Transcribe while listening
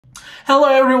Hello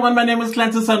everyone, my name is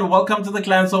Clantis and welcome to the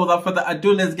clan. So without further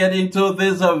ado, let's get into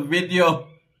this video.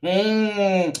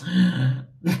 Let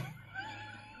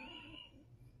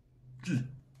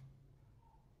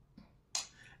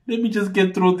me just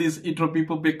get through this intro,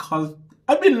 people, because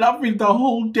I've been laughing the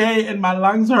whole day and my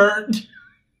lungs hurt.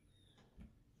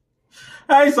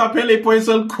 Hi, Sapele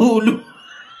Poison Cool.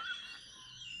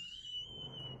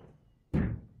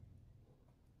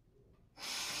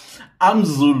 I'm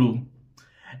Zulu.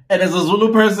 And as a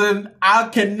Zulu person, I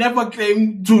can never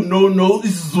claim to know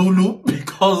Zulu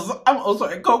because I'm also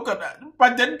a coconut.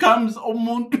 But then comes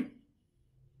Omuntu.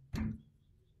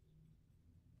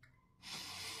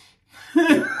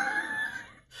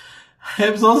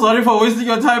 I'm so sorry for wasting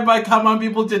your time, but come on,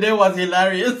 people, today was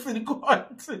hilarious.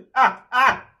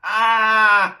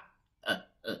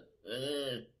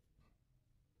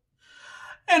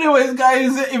 Anyways,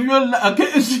 guys, if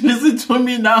you listen to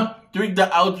me now during the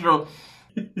outro.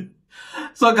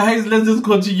 So guys, let's just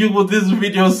continue with this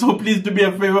video. So please do me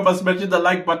a favor by smashing the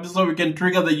like button so we can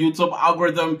trigger the YouTube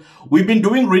algorithm. We've been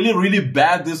doing really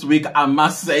bad this week, I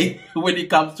must say, when it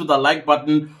comes to the like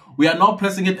button. We are not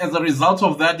pressing it. As a result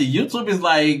of that, the YouTube is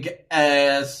like,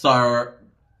 sir,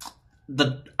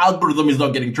 the algorithm is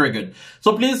not getting triggered.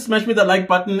 So please smash me the like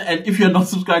button, and if you're not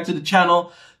subscribed to the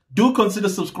channel, do consider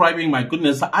subscribing. My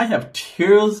goodness, I have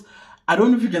tears. I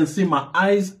don't know if you can see, my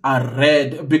eyes are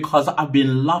red because I've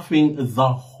been laughing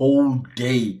the whole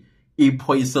day. Okay,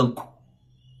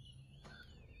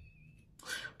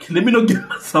 let me not get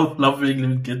myself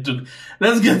laughing.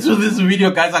 Let's get to this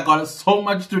video, guys. I got so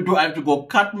much to do. I have to go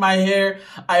cut my hair.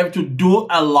 I have to do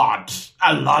a lot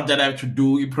that I have to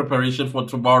do in preparation for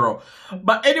tomorrow.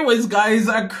 But anyways, guys,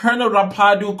 Colonel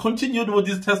Rapadu continued with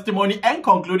his testimony and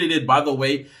concluded it, by the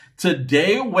way,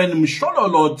 today when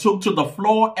Mshololo took to the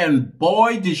floor, and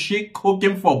boy, did she cook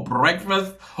him for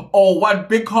breakfast or what,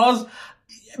 because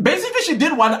basically she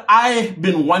did what I've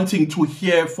been wanting to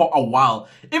hear for a while.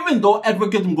 Even though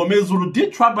Advocate Mngome Zulu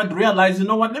did try, but realized, you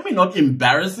know what, let me not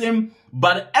embarrass him.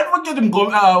 But Advocate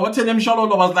Mngome, what's her name,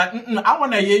 Shololo, was like, I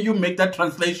want to hear you make that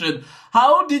translation.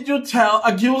 How did you tell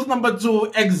accused number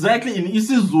 2 exactly in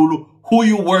isiZulu who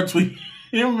you were to him?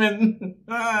 And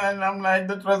I'm like,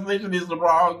 the translation is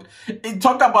wrong. It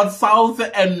talked about South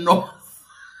and North.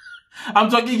 I'm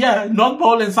talking, yeah, North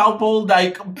Pole and South Pole,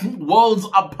 like worlds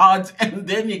apart, and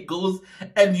then it goes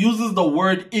and uses the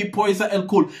word Ipoisa El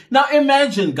Cool. Now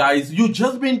imagine, guys, you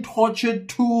just been tortured,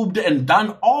 tubed, and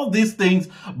done all these things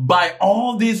by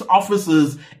all these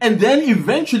officers, and then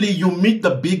eventually you meet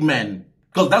the big man,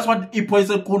 because that's what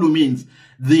Ipoisa El Cool means,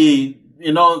 the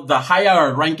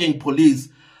higher ranking police.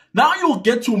 Now you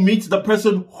get to meet the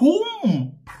person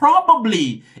whom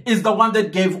probably is the one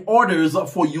that gave orders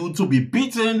for you to be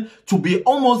beaten, to be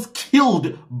almost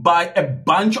killed by a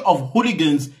bunch of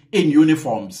hooligans in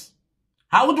uniforms.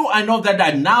 How do I know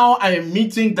that now I am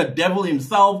meeting the devil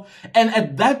himself? And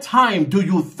at that time, do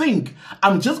you think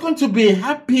I'm just going to be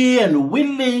happy and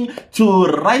willing to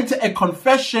write a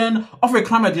confession of a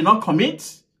crime I did not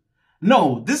commit?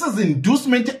 No, this is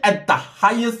inducement at the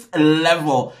highest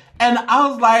level. And I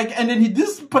was like, and then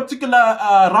this particular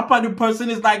Rapadu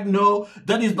person is like, no,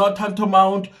 that is not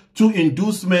tantamount to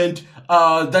inducement.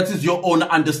 That is your own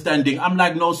understanding. I'm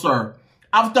like, no, sir.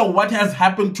 After what has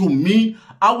happened to me,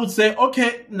 I would say,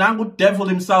 okay, now good devil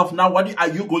himself, now what are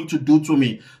you going to do to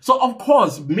me? So of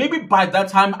course, maybe by that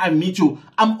time I meet you,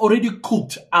 I'm already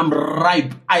cooked. I'm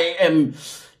ripe. I'm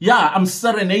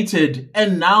serenaded,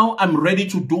 and now I'm ready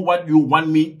to do what you want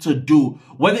me to do.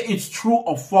 Whether it's true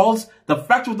or false, the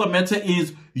fact of the matter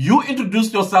is you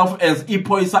introduced yourself as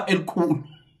Ipoisa El Cool.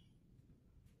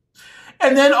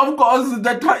 And then, of course,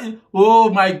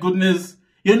 oh my goodness.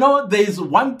 You know, there's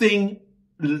one thing,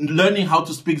 learning how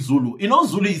to speak Zulu. You know,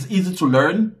 Zulu is easy to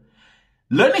learn.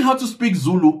 Learning how to speak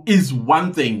Zulu is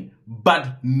one thing,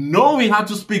 but knowing how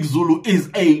to speak Zulu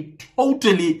is a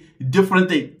totally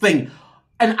different thing.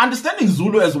 And understanding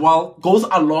Zulu as well goes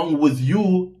along with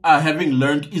you having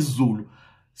learned isiZulu.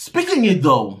 Speaking it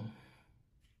though,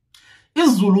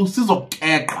 isiZulu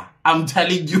sizokeka, I'm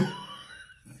telling you.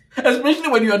 Especially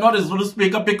when you are not a Zulu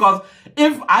speaker, because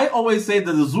if I always say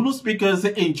that the Zulu speakers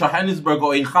in Johannesburg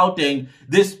or in Gauteng,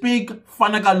 they speak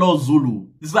Fanagalo Zulu.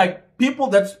 It's like people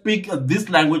that speak this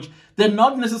language, they're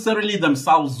not necessarily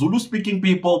themselves Zulu-speaking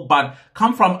people, but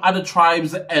come from other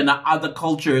tribes and other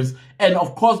cultures. And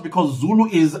of course, because Zulu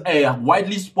is a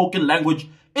widely spoken language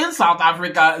in South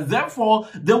Africa, therefore,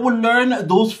 they will learn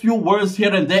those few words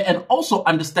here and there and also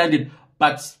understand it.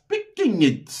 But speaking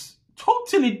it,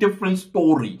 totally different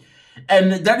story.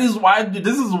 And that is why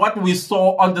this is what we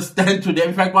saw on the stand today.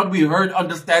 In fact, what we heard on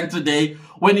the stand today,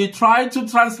 when he tried to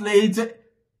translate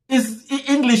is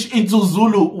English into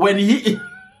Zulu when he...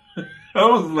 I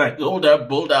was like, hold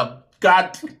up,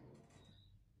 cut.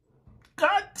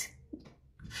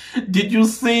 Did you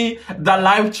see the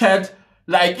live chat?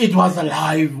 Like, it was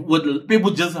alive with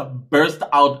people just burst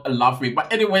out laughing.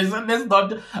 But anyways, let's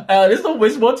not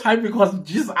waste more time because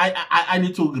just I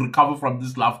need to recover from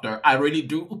this laughter. I really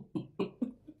do.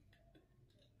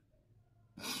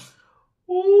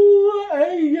 Oh,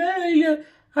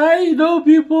 I know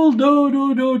people.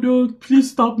 No.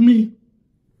 Please stop me.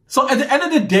 So at the end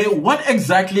of the day, what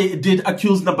exactly did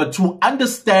accused number 2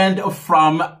 understand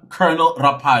from Colonel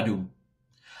Rapadu?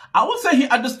 I would say he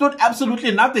understood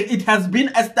absolutely nothing. It has been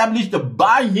established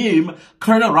by him,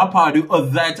 Colonel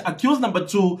Rapadu, that accused number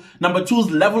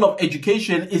 2's level of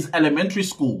education is elementary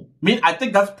school. I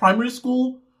think that's primary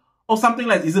school or something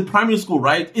like, is it primary school,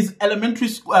 right? It's elementary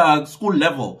school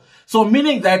level. So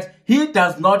meaning that he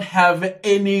does not have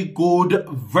any good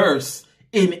verse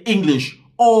in English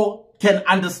or can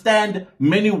understand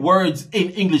many words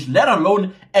in English, let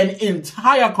alone an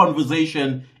entire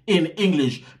conversation in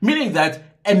English, meaning that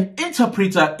an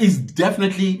interpreter is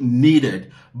definitely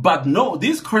needed. But no,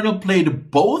 this colonel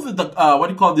played both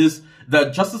the, the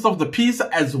justice of the peace,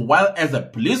 as well as a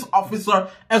police officer,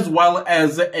 as well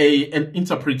as an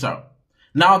interpreter.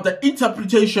 Now, the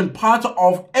interpretation part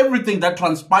of everything that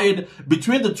transpired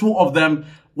between the two of them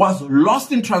was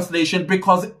lost in translation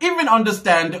because even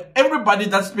understand everybody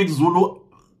that speaks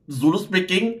Zulu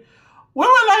speaking, we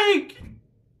were like,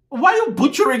 why are you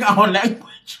butchering our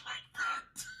language like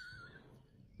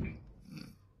that?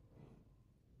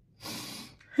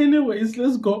 Anyways,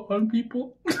 let's go on,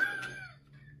 people.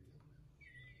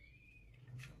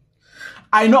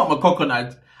 I know I'm a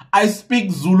coconut. I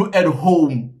speak Zulu at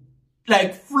home.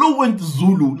 Like fluent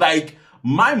Zulu. Like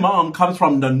my mom comes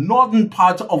from the northern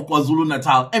part of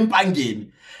KwaZulu-Natal,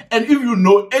 Empangeni. And if you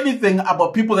know anything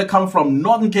about people that come from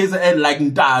northern KZN, like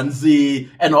Ndanzi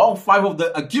and all 5 of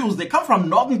the accused, they come from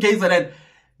northern KZN.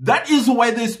 That is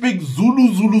where they speak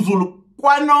Zulu.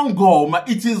 Kwanongoma,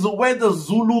 it is where the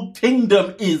Zulu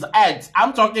kingdom is at.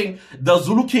 I'm talking the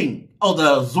Zulu king or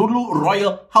the Zulu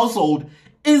royal household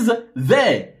is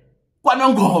there.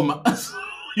 Kwanongoma.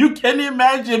 You can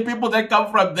imagine people that come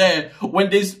from there when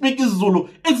they speak Zulu.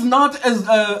 It's not as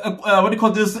what do you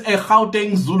call this? A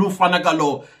Gauteng Zulu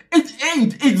Fanagalo. It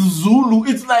ain't. It's Zulu.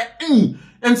 It's like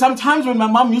And sometimes when my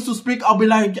mom used to speak, I'll be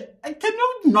like, "Can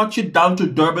you notch it down to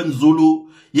Durban Zulu?"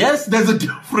 Yes, there's a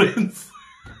difference.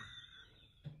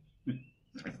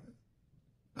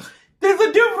 There's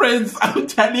a difference. I'm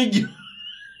telling you,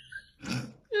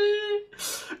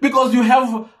 because you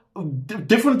have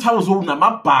different types of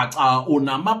Unamabata,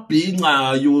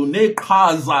 Unamabinga,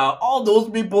 Uneqhaza, all those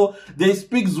people, they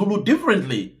speak Zulu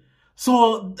differently.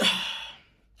 So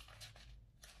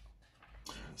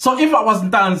if I was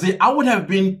Ntanzi, I would have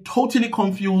been totally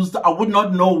confused. I would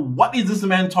not know what is this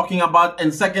man talking about.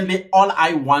 And secondly, all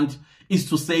I want is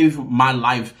to save my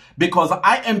life because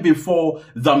I am before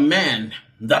the man,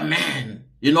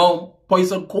 you know,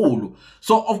 Poison Cool.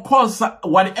 So of course,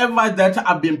 whatever that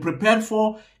I've been prepared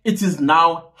for, it is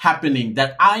now happening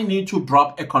that I need to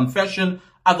drop a confession.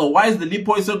 Otherwise, the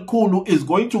Poison Cool is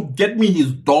going to get me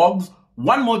his dogs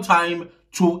one more time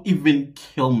to even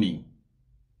kill me.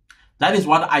 That is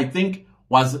what I think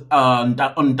was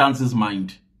on Dance's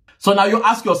mind. So now you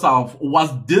ask yourself,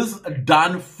 was this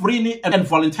done freely and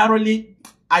voluntarily?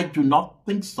 I do not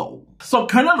think so. So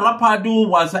Colonel Rapadu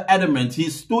was adamant. He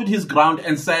stood his ground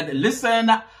and said, listen,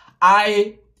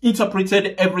 I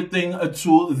interpreted everything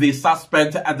to the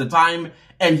suspect at the time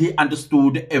and he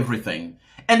understood everything.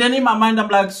 And then in my mind, I'm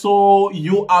like, so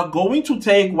you are going to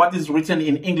take what is written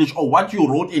in English or what you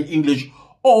wrote in English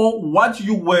or what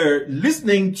you were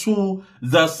listening to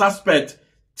the suspect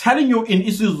telling you in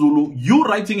isiZulu, you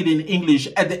writing it in English.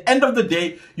 At the end of the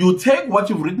day, you take what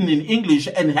you've written in English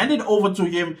and hand it over to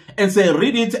him and say,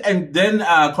 read it and then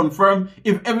confirm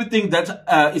if everything that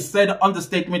is said on the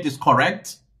statement is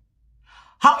correct.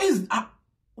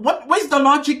 Where's the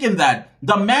logic in that?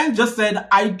 The man just said,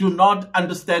 I do not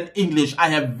understand English. I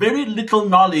have very little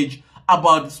knowledge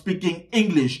about speaking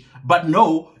English. But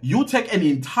no, you take an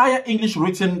entire English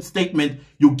written statement,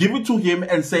 you give it to him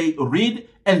and say, read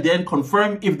and then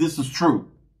confirm if this is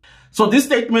true. So this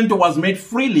statement was made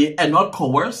freely and not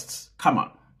coerced? Come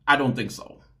on, I don't think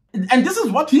so. And this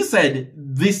is what he said.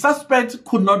 The suspect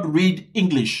could not read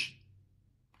English.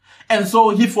 And so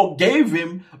he forgave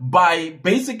him by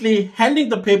basically handing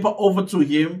the paper over to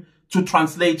him to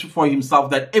translate for himself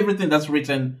that everything that's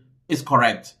written is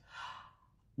correct.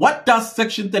 What does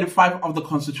Section 35 of the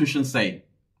Constitution say?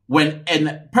 When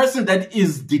a person that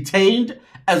is detained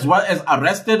as well as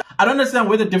arrested I don't understand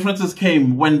where the differences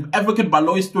came when Advocate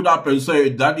Baloy stood up and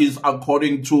said that is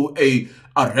according to a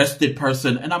arrested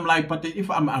person. And I'm like, but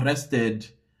if I'm arrested,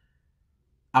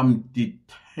 I'm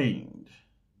detained.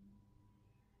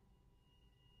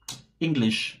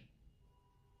 English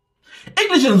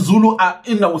and Zulu are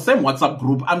in the same WhatsApp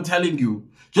group. I'm telling you,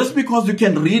 just because you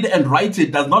can read and write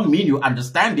it does not mean you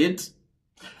understand it.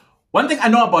 One thing I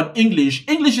know about English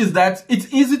is that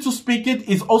it's easy to speak it,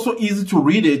 it's also easy to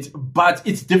read it, but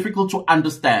it's difficult to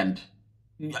understand.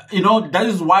 You know, that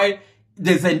is why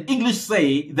there's an English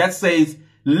say that says,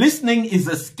 listening is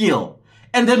a skill.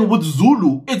 And then with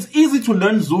Zulu, it's easy to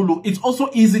learn Zulu, it's also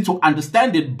easy to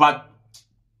understand it, but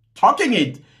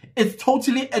talking it's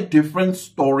totally a different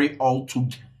story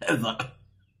altogether.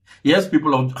 Yes,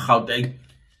 people of Gauteng,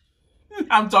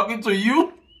 I'm talking to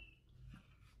you.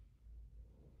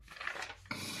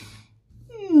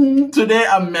 Today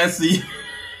I'm messy.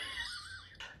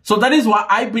 So that is why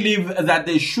I believe that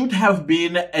there should have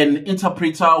been an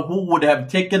interpreter who would have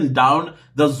taken down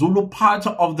the Zulu part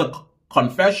of the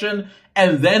confession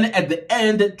and then at the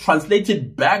end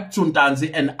translated back to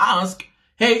Ntanzi and ask,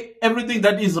 hey, everything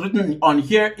that is written on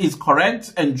here is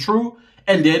correct and true.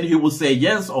 And then he will say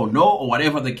yes or no or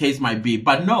whatever the case might be.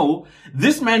 But no,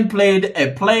 this man played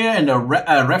a player and a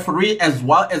referee as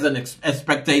well as a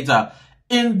spectator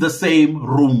in the same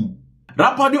room.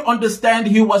 Rapadu understand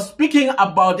he was speaking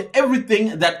about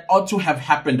everything that ought to have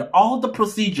happened, all the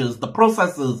procedures, the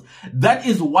processes. That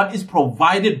is what is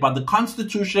provided by the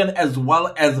Constitution as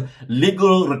well as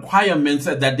legal requirements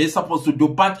that they're supposed to do.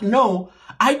 But no,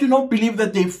 I do not believe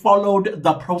that they followed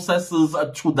the processes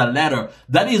to the letter.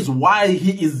 That is why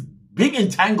he is being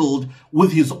entangled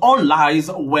with his own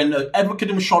lies when Advocate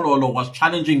Mshololo was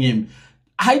challenging him.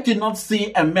 I did not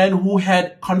see a man who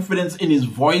had confidence in his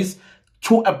voice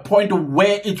to a point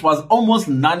where it was almost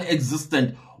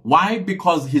non-existent. Why?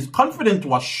 Because his confidence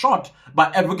was shot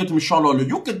by Advocate Mshololo.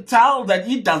 You could tell that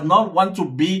he does not want to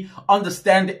be on the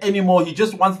stand anymore. He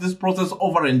just wants this process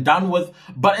over and done with.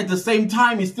 But at the same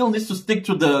time, he still needs to stick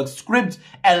to the script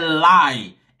and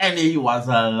lie. And he was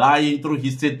lying through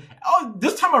his teeth. Oh,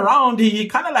 this time around, he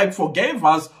kind of like forgave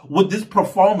us with this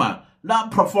performer.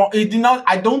 He did not,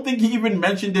 I don't think he even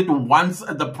mentioned it once,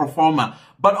 the performer.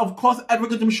 But of course,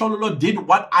 Advocate Mshololo did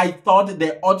what I thought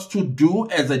they ought to do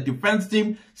as a defense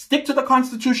team. Stick to the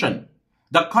Constitution.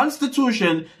 The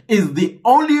Constitution is the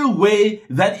only way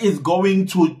that is going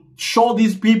to show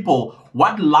these people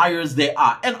what liars they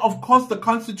are. And of course, the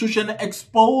Constitution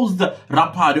exposed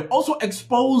Rapadu, also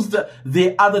exposed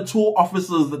the other two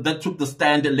officers that took the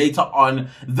stand later on,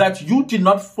 that you did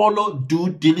not follow due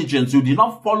diligence. You did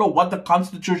not follow what the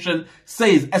Constitution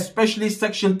says, especially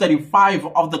Section 35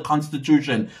 of the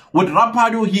Constitution. With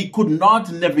Rapadu, he could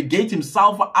not navigate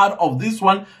himself out of this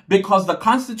one because the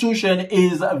Constitution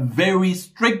is very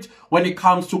strict when it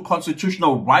comes to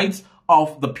constitutional rights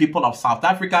of the people of South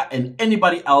Africa and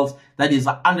anybody else that is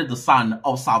under the sun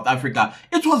of South Africa.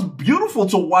 It was beautiful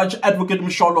to watch Advocate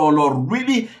Mshololo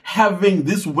really having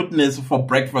this witness for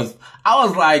breakfast. I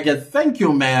was like, thank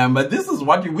you, ma'am. This is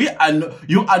what you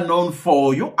are known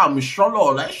for. You are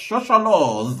Mshololo,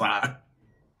 Shosholos.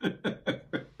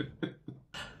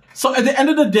 So at the end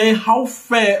of the day, how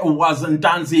fair was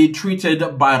Ntanzi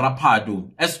treated by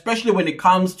Rapadu, especially when it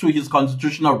comes to his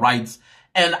constitutional rights?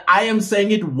 And I am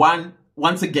saying it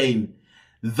once again,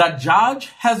 the judge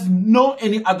has no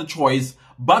any other choice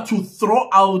but to throw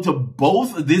out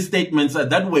both these statements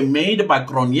that were made by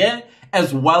Cronje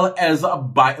as well as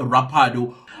by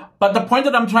Rapadu. But the point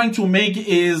that I'm trying to make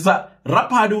is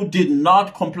Rapadu did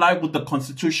not comply with the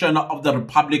Constitution of the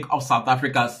Republic of South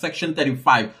Africa, Section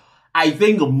 35. I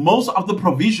think most of the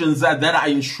provisions that are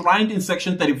enshrined in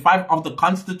Section 35 of the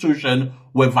Constitution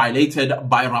were violated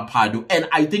by Rapadu. And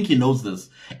I think he knows this.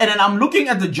 And then I'm looking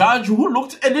at the judge who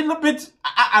looked a little bit,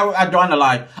 I don't want to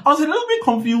lie, I was a little bit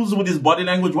confused with his body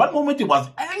language. One moment he was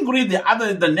angry,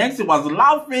 the next he was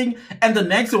laughing, and the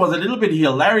next it was a little bit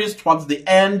hilarious towards the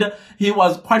end. He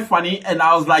was quite funny, and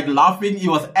I was like laughing. He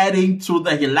was adding to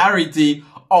the hilarity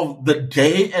of the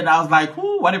day, and I was like,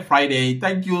 ooh, what a Friday.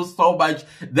 Thank you so much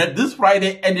that this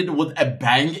Friday ended with a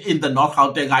bang in the North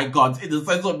Gauteng High Court in the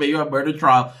Senzo Meyiwa murder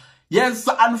trial. Yes,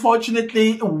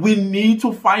 unfortunately, we need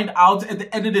to find out at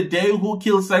the end of the day who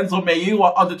killed Senzo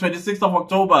Meyiwa on the 26th of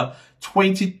October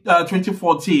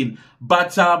 2014.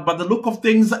 But the look of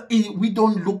things, we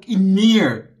don't look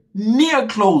near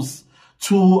close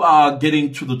to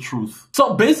getting to the truth.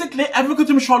 So basically, Advocate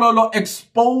Mshololo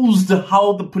exposed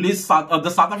how the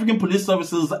South African police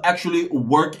services actually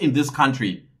work in this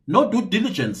country. No due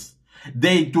diligence.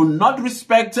 They do not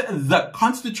respect the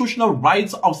constitutional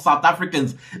rights of South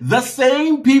Africans, the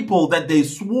same people that they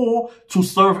swore to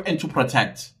serve and to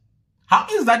protect. How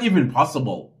is that even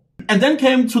possible? And then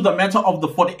came to the matter of the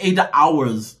 48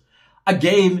 hours.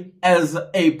 Again, as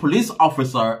a police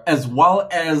officer, as well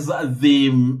as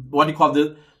again,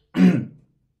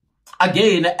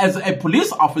 as a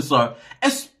police officer,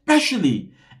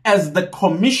 especially as the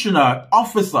commissioner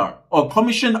officer or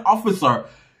commission officer,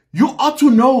 you ought to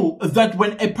know that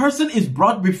when a person is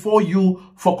brought before you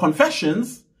for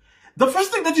confessions, the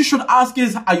first thing that you should ask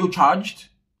is, are you charged?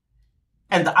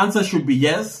 And the answer should be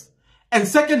yes. And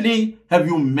secondly, have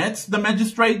you met the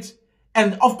magistrate?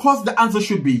 And of course, the answer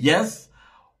should be yes.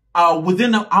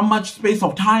 Within how much space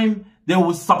of time? They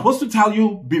were supposed to tell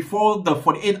you before the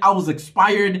 48 hours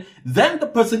expired. Then the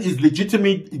person is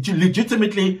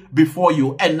legitimately before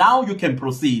you. And now you can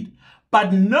proceed.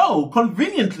 But no,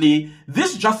 conveniently,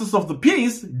 this justice of the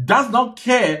peace does not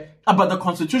care about the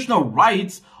constitutional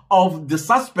rights of the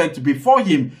suspect before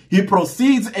him. He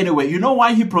proceeds anyway. You know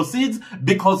why he proceeds?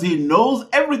 Because he knows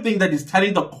everything that he's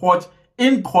telling the court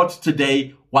in court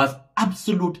today was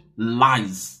absolute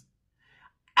lies.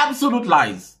 Absolute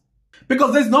lies.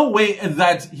 Because there's no way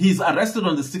that he's arrested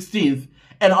on the 16th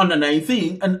and on the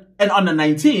 19th, and on the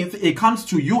 19th, he comes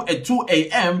to you at 2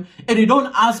 a.m. and you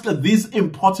don't ask these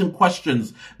important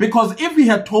questions. Because if he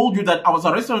had told you that I was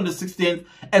arrested on the 16th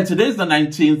and today's the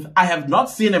 19th, I have not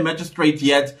seen a magistrate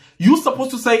yet, you're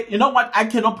supposed to say, you know what, I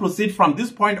cannot proceed from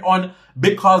this point on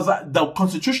because the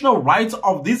constitutional rights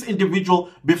of this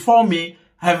individual before me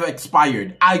have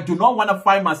expired. I do not want to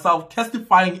find myself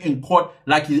testifying in court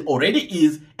like he already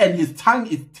is, and his tongue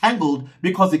is tangled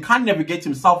because he can't navigate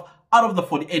himself out of the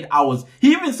 48 hours.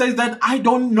 He even says that I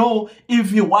don't know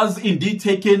if he was indeed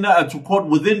taken to court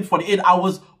within 48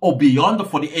 hours or beyond the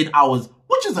 48 hours,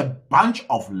 which is a bunch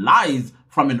of lies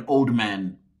from an old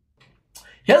man.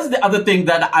 Here's the other thing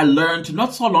that I learned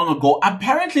not so long ago.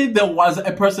 Apparently, there was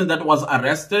a person that was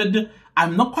arrested.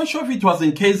 I'm not quite sure if it was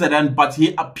in KZN, but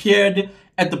he appeared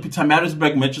at the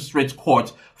Pietermaritzburg Magistrates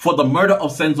Court for the murder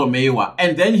of Senzo Meyiwa.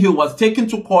 And then he was taken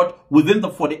to court within the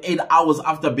 48 hours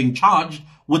after being charged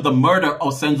with the murder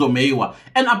of Senzo Meyiwa.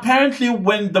 And apparently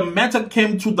when the matter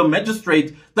came to the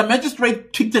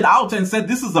magistrate kicked it out and said,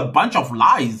 this is a bunch of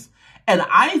lies. And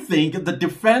I think the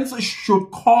defense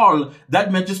should call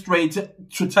that magistrate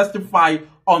to testify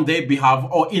on their behalf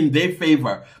or in their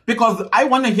favor. Because I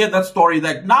want to hear that story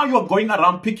that now you're going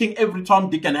around picking every Tom,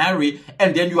 Dick and Harry,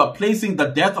 and then you are placing the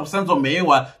death of Senzo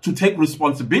Meyiwa to take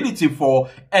responsibility for,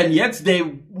 and yet they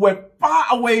were far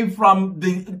away from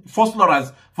the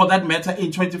Foslorers for that matter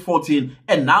in 2014,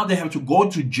 and now they have to go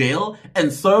to jail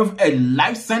and serve a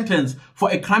life sentence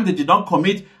for a crime they did not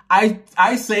commit.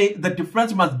 I say the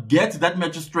defense must get that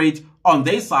magistrate on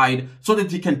their side so that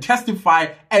he can testify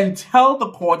and tell the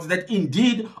court that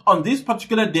indeed on this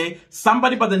particular day,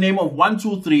 somebody by the name of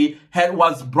 123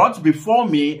 was brought before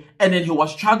me, and then he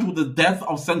was charged with the death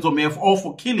of Senzo Meyiwa or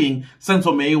for killing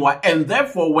Senzo Meyiwa. And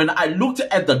therefore, when I looked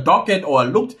at the docket or I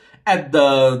looked at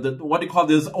the what do you call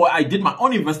this, or I did my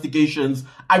own investigations,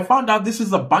 I found out this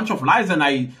is a bunch of lies, and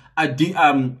I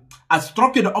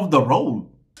struck it off the roll.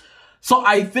 So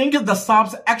I think the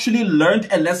subs actually learned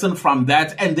a lesson from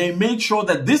that, and they made sure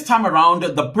that this time around,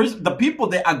 the people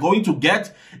they are going to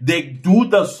get, they do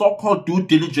the so-called due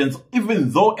diligence,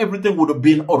 even though everything would have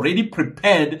been already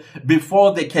prepared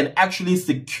before they can actually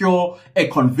secure a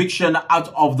conviction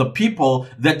out of the people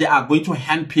that they are going to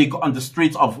handpick on the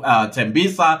streets of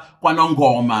Tembisa,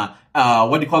 KwaNongoma,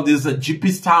 what do you call this,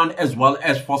 GP's Town, as well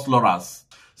as Foslorus.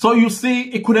 So you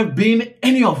see, it could have been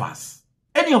any of us.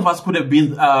 Any of us could have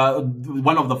been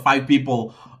one of the 5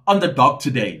 people on the dock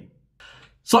today.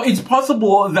 So it's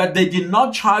possible that they did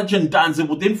not charge Ntanzi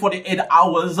within 48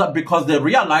 hours because they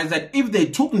realized that if they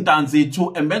took Ntanzi to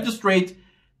a magistrate,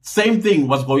 same thing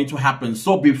was going to happen.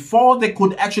 So before they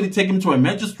could actually take him to a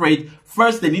magistrate,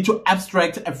 first they need to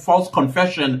abstract a false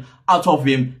confession out of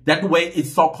him. That way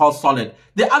it's so-called solid.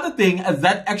 The other thing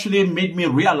that actually made me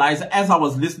realize as I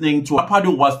was listening to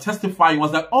Apadu was testifying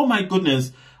was that, oh my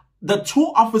goodness, the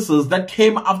 2 officers that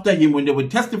came after him when they were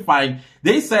testifying,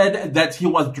 they said that he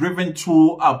was driven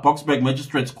to Boksburg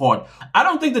Magistrates Court. I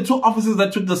don't think the 2 officers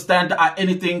that took the stand are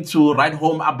anything to write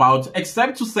home about,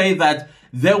 except to say that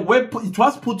it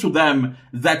was put to them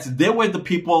that they were the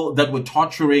people that were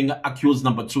torturing accused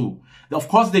number 2. Of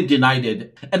course, they denied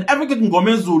it. And Advocate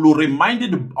Ngomezulu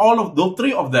reminded all of the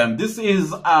 3 of them, this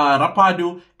is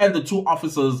Rapadu and the 2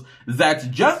 officers, that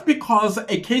just because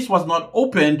a case was not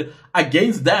opened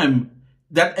against them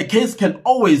that a case can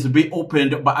always be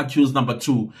opened by accused number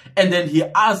 2. And then he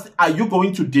asked, are you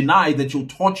going to deny that you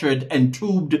tortured and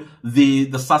tubed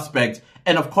the suspect?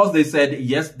 And of course they said,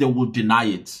 yes, they will deny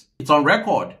it. It's on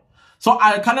record. So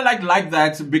I kind of like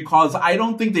that, because I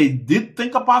don't think they did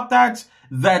think about that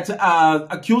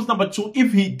accused number 2,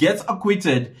 if he gets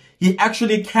acquitted, he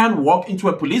actually can walk into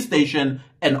a police station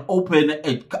and open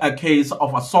a case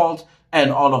of assault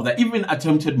and all of that, even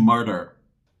attempted murder.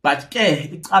 But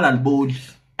it's all.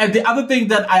 And the other thing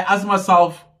that I asked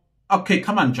myself, okay,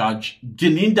 come on, Judge.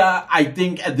 Gininda, I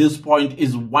think at this point,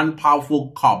 is one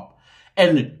powerful cop.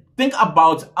 And think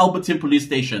about Albertine Police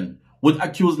Station with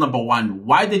accused number 1.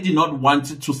 Why they did not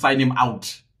want to sign him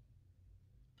out?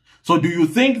 So do you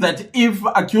think that if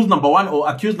accused number 1 or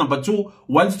accused number 2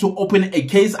 wants to open a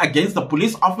case against the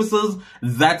police officers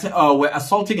that were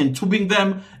assaulting and tubing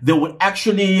them, they would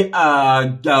actually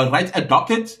write a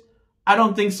docket? I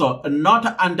don't think so.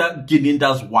 Not under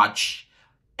Gininda's watch.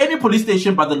 Any police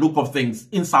station, by the look of things,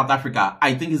 in South Africa,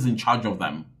 I think is in charge of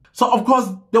them. So, of course,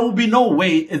 there will be no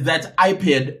way that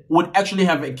IPED would actually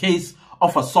have a case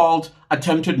of assault,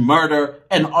 attempted murder,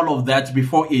 and all of that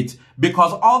before it,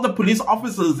 because all the police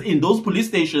officers in those police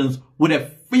stations would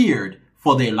have feared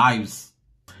for their lives.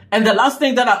 And the last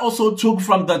thing that I also took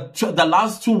from the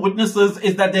last 2 witnesses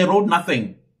is that they wrote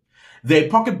nothing. Their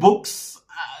pocketbooks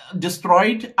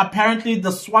destroyed. Apparently,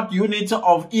 the SWAT unit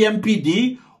of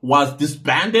EMPD was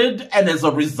disbanded, and as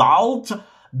a result,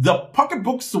 the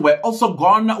pocketbooks were also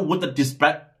gone with the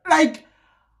disband. Like,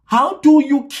 how do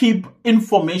you keep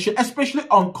information, especially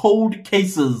on cold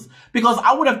cases? Because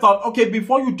I would have thought, okay,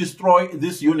 before you destroy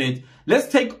this unit, let's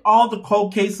take all the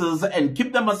cold cases and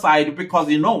keep them aside, because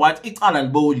you know what? It's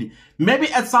al-boli.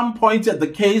 Maybe at some point, the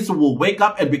case will wake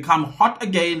up and become hot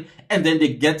again, and then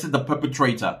they get to the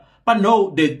perpetrator. But no,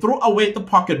 they threw away the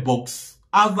pocketbooks.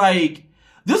 I was like,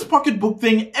 this pocketbook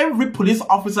thing, every police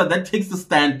officer that takes the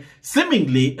stand,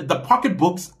 seemingly the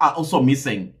pocketbooks are also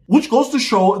missing. Which goes to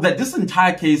show that this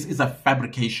entire case is a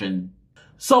fabrication.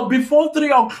 So before 3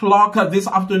 o'clock this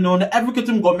afternoon, Advocate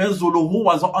Mngomezulu, who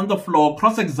was on the floor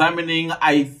cross-examining,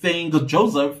 I think,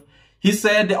 Joseph, he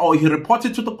said, or he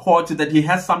reported to the court that he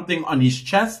has something on his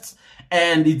chest,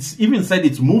 and it's even said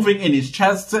it's moving in his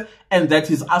chest, and that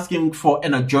he's asking for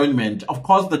an adjournment. Of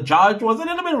course, the judge was a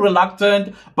little bit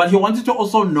reluctant, but he wanted to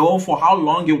also know for how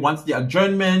long he wants the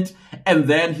adjournment. And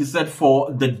then he said for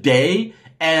the day.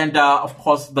 And of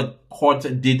course, the court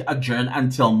did adjourn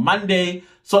until Monday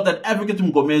so that Advocate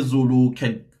Mngomezulu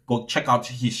can go check out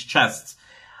his chest.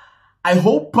 I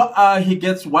hope he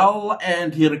gets well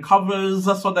and he recovers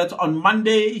so that on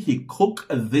Monday he cook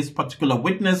this particular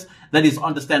witness that is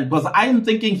on the stand, because I am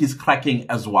thinking he's cracking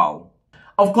as well.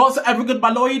 Of course, Advocate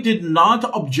Baloyi did not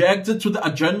object to the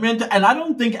adjournment, and I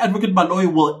don't think Advocate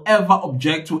Baloyi will ever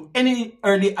object to any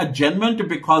early adjournment,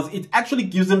 because it actually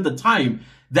gives him the time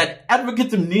that Advocate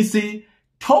Mnisi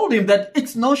told him that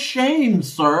it's no shame,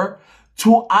 sir,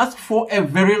 to ask for a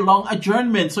very long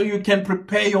adjournment so you can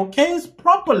prepare your case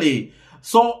properly.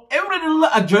 So every little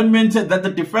adjournment that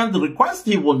the defense requests,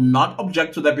 he will not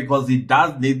object to that, because he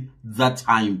does need the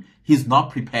time. He's not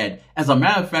prepared. As a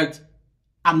matter of fact,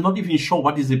 I'm not even sure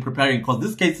what is he preparing, because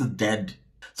this case is dead.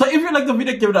 So if you like the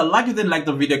video, give it a like. If you didn't like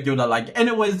the video, give it a like.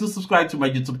 Anyways, do subscribe to my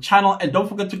YouTube channel, and don't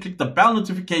forget to click the bell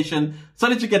notification so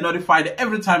that you get notified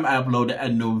every time I upload a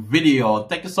new video.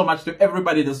 Thank you so much to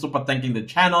everybody that's super thanking the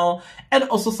channel and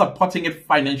also supporting it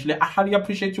financially. I highly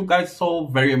appreciate you guys so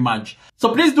very much.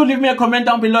 So please do leave me a comment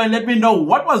down below and let me know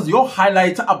what was your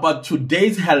highlight about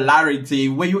today's hilarity.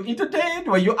 Were you entertained?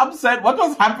 Were you upset? What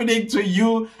was happening to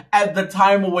you at the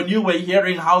time when you were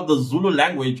hearing how the Zulu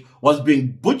language was being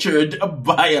butchered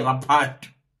by Rapad?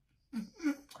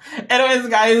 Anyways,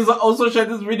 guys, also share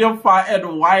this video far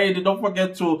and wide. Don't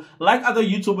forget to like other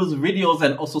YouTubers' videos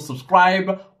and also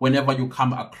subscribe whenever you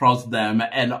come across them.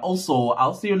 And also,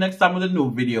 I'll see you next time with a new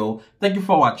video. Thank you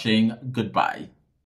for watching. Goodbye.